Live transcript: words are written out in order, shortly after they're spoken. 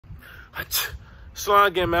Slime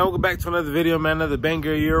again, man. Welcome back to another video, man. Another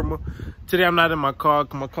banger year. Today I'm not in my car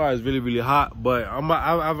because my car is really hot, but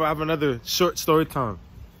I have another short story time.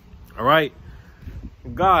 All right,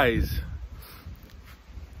 guys,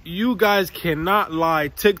 you guys cannot lie.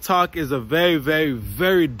 TikTok is a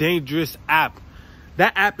very dangerous app.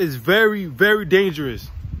 That app is very dangerous.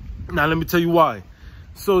 Now let me tell you why.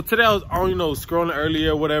 So today I was on, scrolling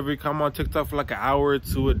earlier, whatever. Come on TikTok for like an hour or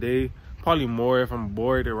two a day, probably more if I'm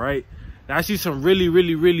bored, right? And I see some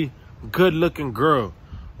really good looking girl,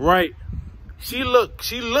 right? She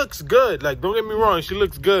looks good. Like, don't get me wrong, she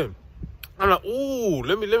looks good. I'm like, ooh,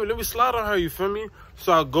 let me slide on her, you feel me?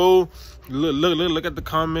 So I go look at the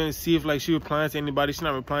comments, see if like she replying to anybody. She's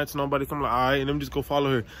not replying to nobody. So I'm like, all right, and let me just go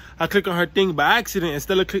follow her. I click on her thing by accident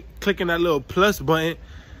instead of clicking that little plus button.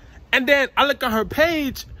 And then I look on her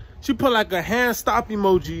page, she put like a hand stop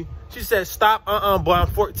emoji. She said, stop, boy, I'm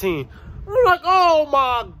 14. I'm like, oh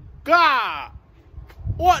my God,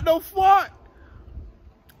 what the fuck?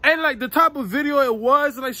 And like the type of video it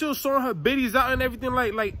was, like she was showing her bitties out and everything,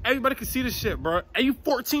 like everybody could see this shit, bro. And you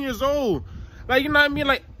 14 years old. Like, you know what I mean?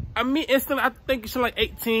 Like, I mean, instantly, I think she's like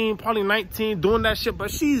 18, probably 19, doing that shit, but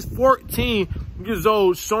she's 14 years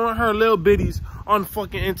old, showing her little bitties on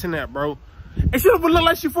fucking internet, bro. And she don't even look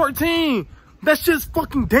like she's 14. That shit's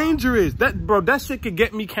fucking dangerous. That shit could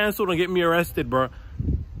get me canceled and get me arrested, bro.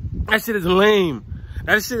 That shit is lame.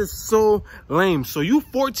 That shit is so lame. So you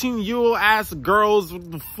 14-year-old ass girls,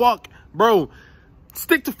 what the fuck, bro?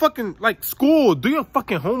 Stick to fucking like school. Do your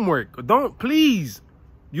fucking homework. Don't, please.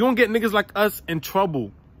 You don't get niggas like us in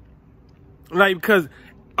trouble. Like, because,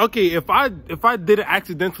 okay, if I didn't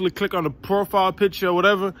accidentally click on the profile picture or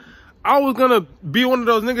whatever, I was gonna be one of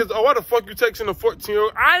those niggas. Oh, why the fuck you texting a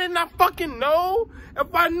 14-year-old? I did not fucking know. If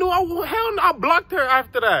I knew, hell no, I blocked her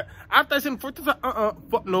after that. After I said 14,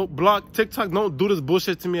 fuck no, block. TikTok, don't do this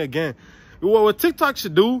bullshit to me again. What TikTok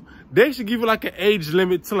should do, they should give you like an age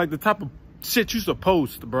limit to like the type of shit you should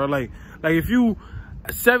post, bro. Like if you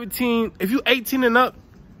 17, if you 18 and up,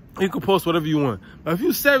 you can post whatever you want. But if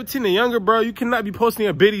you 17 and younger, bro, you cannot be posting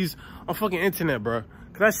your biddies on fucking internet, bro.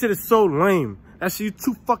 Cause that shit is so lame. That shit, you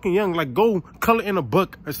too fucking young. Like, go color in a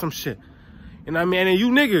book or some shit. You know what I mean? And you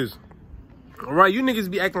niggas, all right, you niggas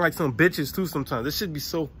be acting like some bitches too sometimes. This shit be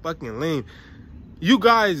so fucking lame. You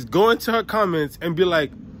guys go into her comments and be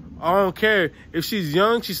like, I don't care. If she's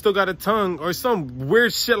young, she still got a tongue or some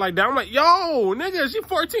weird shit like that. I'm like, yo, nigga, she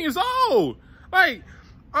 14 years old. Like,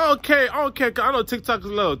 I don't care. Cause I know TikTok is a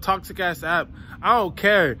little toxic ass app. I don't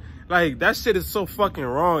care. Like, that shit is so fucking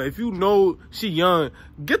wrong. If you know she young,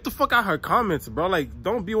 get the fuck out her comments, bro. Like,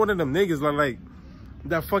 don't be one of them niggas like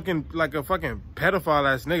that fucking, like a fucking pedophile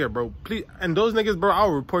ass nigga, bro. Please. And those niggas, bro,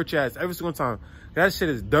 I'll report your ass every single time. That shit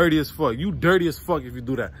is dirty as fuck. You dirty as fuck if you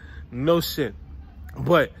do that. No shit.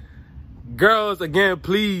 But girls, again,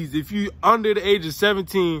 please, if you under the age of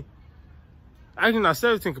 17, actually not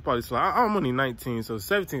 17 could probably slide. I'm only 19, so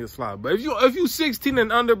 17 could slide. But if you 16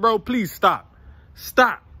 and under, bro, please stop.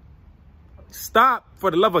 Stop,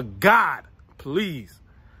 for the love of God, please.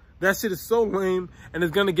 That shit is so lame, and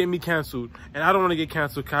it's gonna get me canceled. And I don't want to get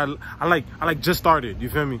canceled because I like just started. You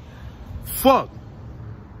feel me? Fuck.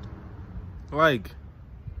 Like,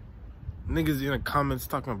 niggas in the comments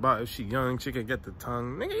talking about if she young, she can get the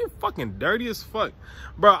tongue. Nigga, you fucking dirty as fuck,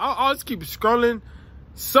 bro. I'll just keep scrolling.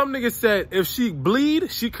 Some nigga said if she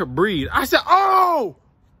bleed, she could breed. I said, oh,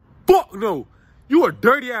 fuck no. You a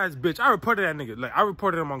dirty ass bitch. I reported that nigga. Like, I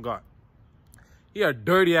reported him on God. He a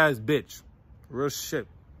dirty ass bitch. Real shit.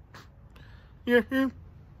 Yeah.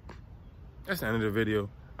 That's the end of the video.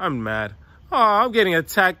 I'm mad. Oh, I'm getting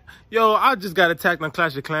attacked. Yo, I just got attacked on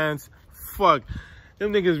Clash of Clans. Fuck.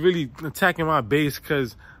 Them niggas really attacking my base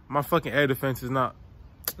because my fucking air defense is not,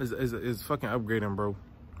 is fucking upgrading, bro.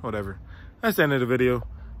 Whatever. That's the end of the video.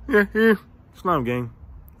 Yeah. Slime gang.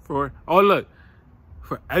 Oh, look.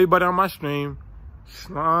 For everybody on my stream,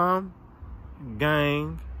 Slime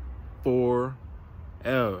gang 4L.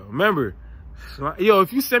 Remember, yo,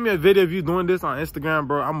 if you send me a video of you doing this on Instagram,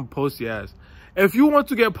 bro, I'm gonna post your ass. If you want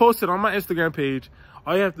to get posted on my Instagram page,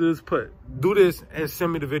 all you have to do is do this and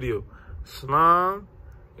send me the video. Slime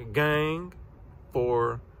gang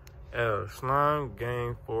 4L. Slime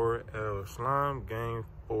gang 4L. Slime gang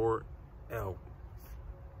 4L.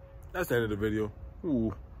 That's the end of the video.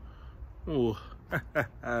 Ooh.